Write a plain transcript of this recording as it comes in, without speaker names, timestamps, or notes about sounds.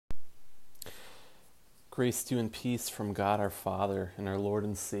Grace to you and peace from God our Father and our Lord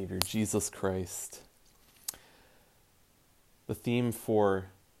and Savior, Jesus Christ. The theme for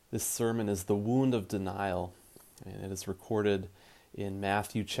this sermon is the wound of denial, and it is recorded in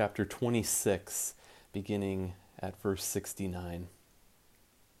Matthew chapter 26, beginning at verse 69.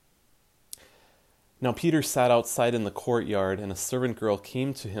 Now Peter sat outside in the courtyard, and a servant girl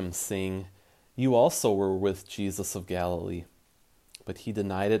came to him, saying, "You also were with Jesus of Galilee." But he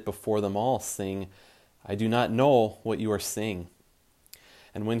denied it before them all, saying, "I do not know what you are saying."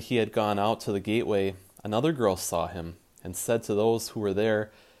 And when he had gone out to the gateway, another girl saw him, and said to those who were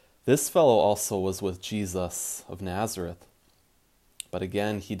there, "This fellow also was with Jesus of Nazareth." But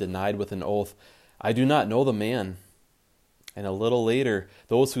again he denied with an oath, "I do not know the man." And a little later,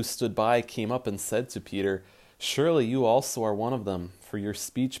 those who stood by came up and said to Peter, "Surely you also are one of them, for your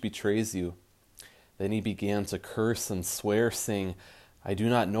speech betrays you." Then he began to curse and swear, saying, "I do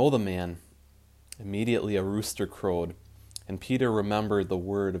not know the man." Immediately a rooster crowed, and Peter remembered the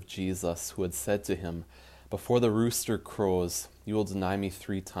word of Jesus, who had said to him, "Before the rooster crows, you will deny me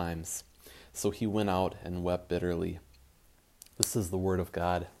 3 times." So he went out and wept bitterly. This is the word of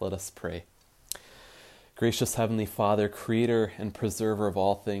God. Let us pray. Gracious Heavenly Father, Creator and Preserver of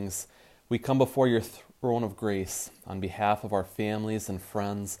all things, we come before your throne of grace on behalf of our families and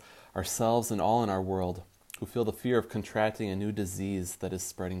friends, ourselves and all in our world, who feel the fear of contracting a new disease that is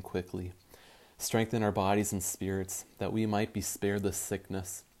spreading quickly. Strengthen our bodies and spirits, that we might be spared this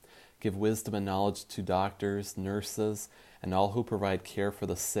sickness. Give wisdom and knowledge to doctors, nurses, and all who provide care for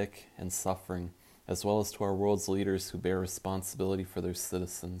the sick and suffering, as well as to our world's leaders who bear responsibility for their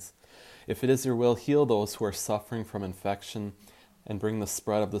citizens. If it is your will, heal those who are suffering from infection and bring the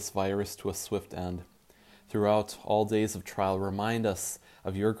spread of this virus to a swift end. Throughout all days of trial, remind us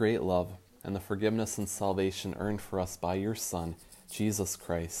of your great love and the forgiveness and salvation earned for us by your Son, Jesus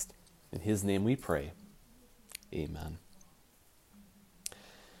Christ. In his name we pray. Amen.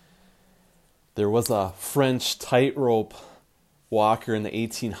 There was a French tightrope walker in the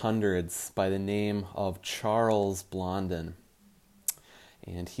 1800s by the name of Charles Blondin,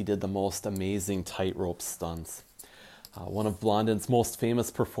 and he did the most amazing tightrope stunts. One of Blondin's most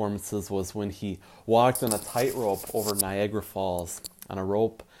famous performances was when he walked on a tightrope over Niagara Falls on a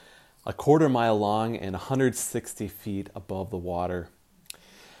rope a 1/4 mile long and 160 feet above the water.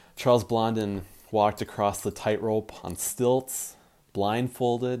 Charles Blondin walked across the tightrope on stilts,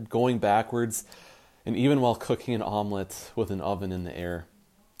 blindfolded, going backwards, and even while cooking an omelet with an oven in the air.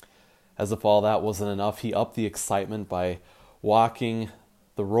 As if all that wasn't enough, he upped the excitement by walking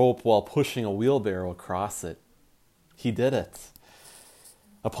the rope while pushing a wheelbarrow across it. He did it.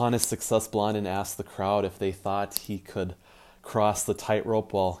 Upon his success, Blondin asked the crowd if they thought he could cross the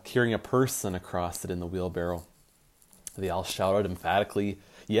tightrope while carrying a person across it in the wheelbarrow. They all shouted emphatically,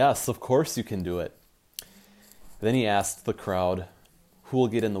 "Yes, of course you can do it." Then he asked the crowd, "Who will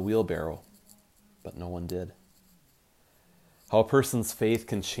get in the wheelbarrow?" But no one did. How a person's faith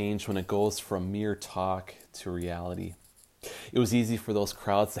can change when it goes from mere talk to reality. It was easy for those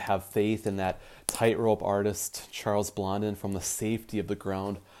crowds to have faith in that tightrope artist, Charles Blondin, from the safety of the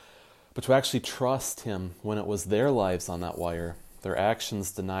ground, but to actually trust him when it was their lives on that wire, their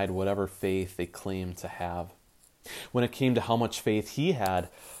actions denied whatever faith they claimed to have. When it came to how much faith he had,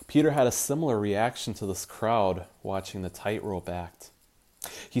 Peter had a similar reaction to this crowd watching the tightrope act.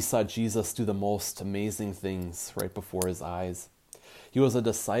 He saw Jesus do the most amazing things right before his eyes. He was a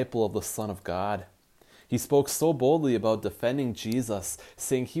disciple of the Son of God. He spoke so boldly about defending Jesus,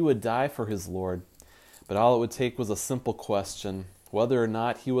 saying he would die for his Lord. But all it would take was a simple question, whether or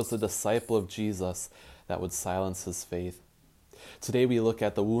not he was a disciple of Jesus, that would silence his faith. Today we look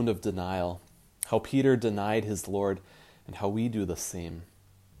at the wound of denial, how Peter denied his Lord, and how we do the same.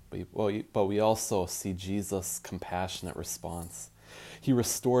 But we also see Jesus' compassionate response. He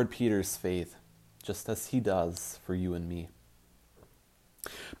restored Peter's faith, just as he does for you and me.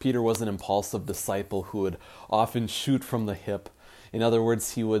 Peter was an impulsive disciple who would often shoot from the hip. In other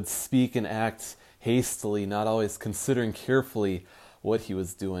words, he would speak and act hastily, not always considering carefully what he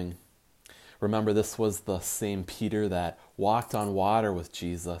was doing. Remember, this was the same Peter that walked on water with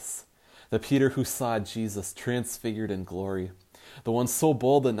Jesus, the Peter who saw Jesus transfigured in glory, the one so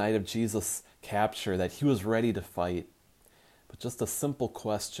bold the night of Jesus' capture that he was ready to fight. But just a simple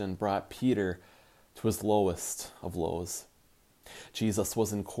question brought Peter to his lowest of lows. Jesus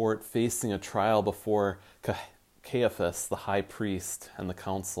was in court facing a trial before Caiaphas, the high priest, and the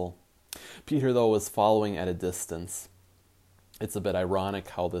council. Peter, though, was following at a distance. It's a bit ironic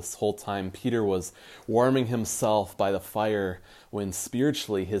how this whole time Peter was warming himself by the fire when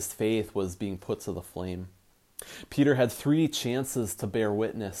spiritually his faith was being put to the flame. Peter had 3 chances to bear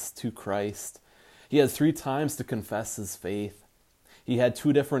witness to Christ. He had 3 times to confess his faith. He had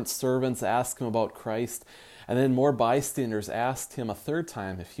 2 different servants ask him about Christ, and then more bystanders asked him a 3rd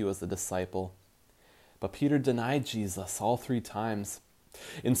time if he was a disciple. But Peter denied Jesus all 3 times.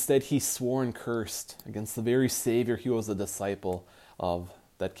 Instead, he swore and cursed against the very Savior he was a disciple of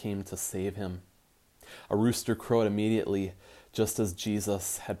that came to save him. A rooster crowed immediately, just as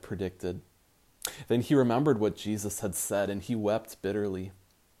Jesus had predicted. Then he remembered what Jesus had said, and he wept bitterly.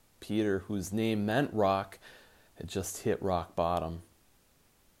 Peter, whose name meant rock, had just hit rock bottom.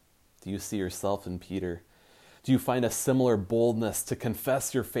 Do you see yourself in Peter? Do you find a similar boldness to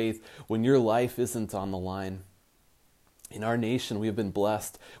confess your faith when your life isn't on the line? In our nation, we have been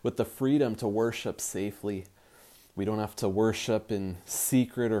blessed with the freedom to worship safely. We don't have to worship in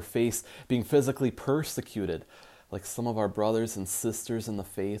secret or face being physically persecuted like some of our brothers and sisters in the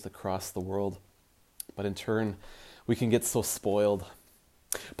faith across the world. But in turn, we can get so spoiled.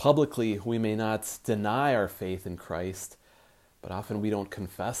 Publicly, we may not deny our faith in Christ, but often we don't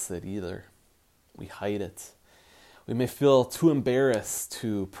confess it either. We hide it. We may feel too embarrassed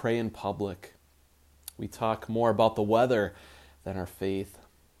to pray in public. We talk more about the weather than our faith.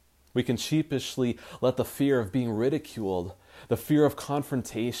 We can sheepishly let the fear of being ridiculed, the fear of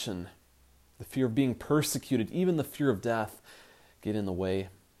confrontation, the fear of being persecuted, even the fear of death get in the way,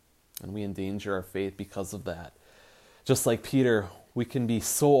 and we endanger our faith because of that. Just like Peter, we can be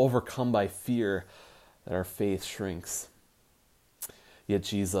so overcome by fear that our faith shrinks. Yet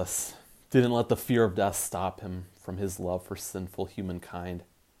Jesus didn't let the fear of death stop him from his love for sinful humankind.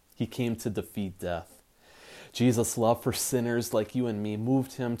 He came to defeat death. Jesus' love for sinners like you and me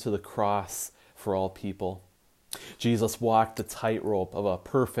moved him to the cross for all people. Jesus walked the tightrope of a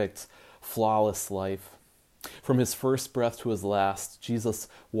perfect, flawless life. From his first breath to his last, Jesus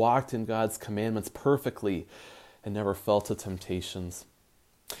walked in God's commandments perfectly and never fell to temptations.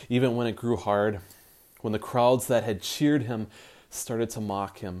 Even when it grew hard, when the crowds that had cheered him started to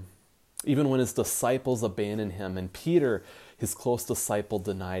mock him, even when his disciples abandoned him and Peter, his close disciple,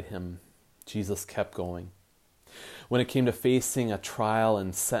 denied him, Jesus kept going. When it came to facing a trial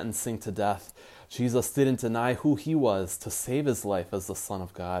and sentencing to death, Jesus didn't deny who he was to save his life as the Son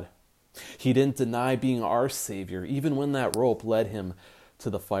of God. He didn't deny being our Savior, even when that rope led him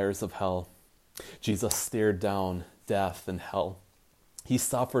to the fires of hell. Jesus stared down death and hell. He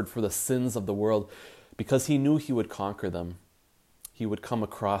suffered for the sins of the world because he knew he would conquer them. He would come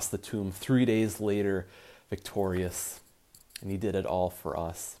across the tomb 3 days later, victorious, and he did it all for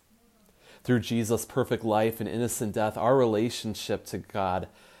us. Through Jesus' perfect life and innocent death, our relationship to God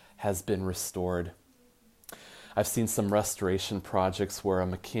has been restored. I've seen some restoration projects where a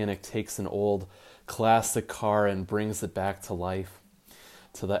mechanic takes an old classic car and brings it back to life.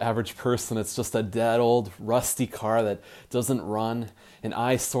 To the average person, it's just a dead old rusty car that doesn't run, an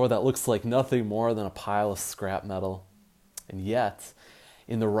eyesore that looks like nothing more than a pile of scrap metal. And yet,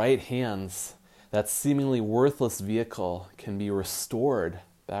 in the right hands, that seemingly worthless vehicle can be restored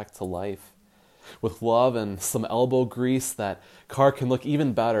back to life. With love and some elbow grease, that car can look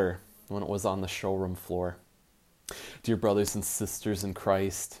even better when it was on the showroom floor. Dear brothers and sisters in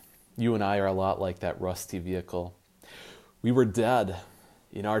Christ, you and I are a lot like that rusty vehicle. We were dead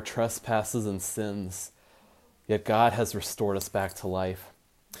in our trespasses and sins, yet God has restored us back to life.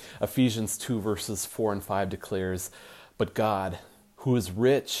 Ephesians 2 verses 4 and 5 declares, "But God, who is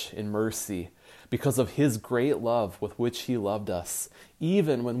rich in mercy, because of his great love with which he loved us,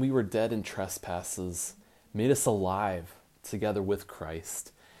 even when we were dead in trespasses, made us alive together with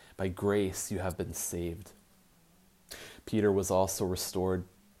Christ. By grace you have been saved." Peter was also restored.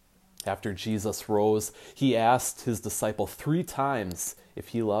 After Jesus rose, he asked his disciple 3 times if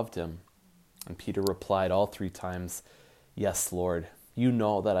he loved him. And Peter replied all 3 times, "Yes, Lord, you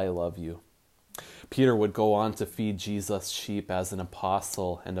know that I love you." Peter would go on to feed Jesus' sheep as an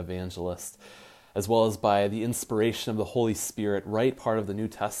apostle and evangelist, as well as by the inspiration of the Holy Spirit write part of the New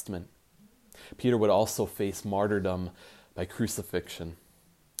Testament. Peter would also face martyrdom by crucifixion.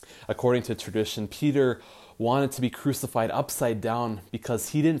 According to tradition, Peter wanted to be crucified upside down because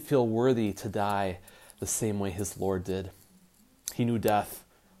he didn't feel worthy to die the same way his Lord did. He knew death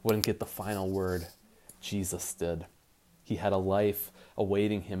wouldn't get the final word. Jesus did. He had a life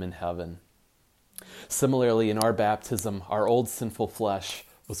awaiting him in heaven. Similarly, in our baptism, our old sinful flesh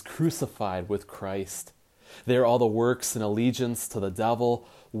was crucified with Christ. There, all the works and allegiance to the devil,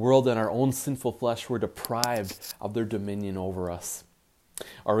 world, and our own sinful flesh were deprived of their dominion over us.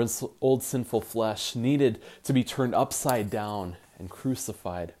 Our old sinful flesh needed to be turned upside down and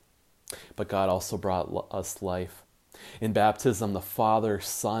crucified. But God also brought us life. In baptism, the Father,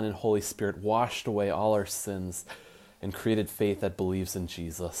 Son, and Holy Spirit washed away all our sins and created faith that believes in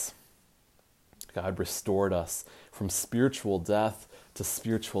Jesus. God restored us from spiritual death to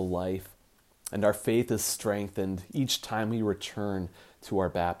spiritual life, and our faith is strengthened each time we return to our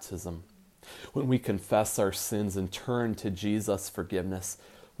baptism. When we confess our sins and turn to Jesus' forgiveness,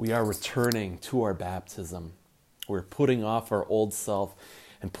 we are returning to our baptism. We're putting off our old self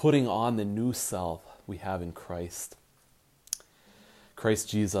and putting on the new self we have in Christ. Christ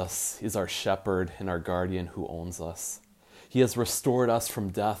Jesus is our shepherd and our guardian who owns us. He has restored us from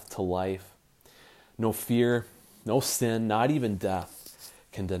death to life. No fear, no sin, not even death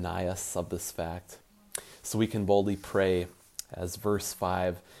can deny us of this fact. So we can boldly pray, as verse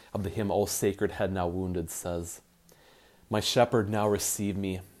 5 of the hymn, O Sacred Head Now Wounded says, My shepherd, now receive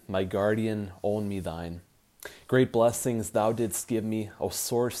me, my guardian, own me thine. Great blessings thou didst give me, O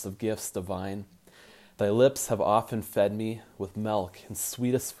source of gifts divine. Thy lips have often fed me with milk and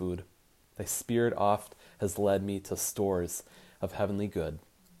sweetest food. Thy spirit oft has led me to stores of heavenly good.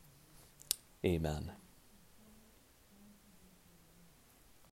 Amen.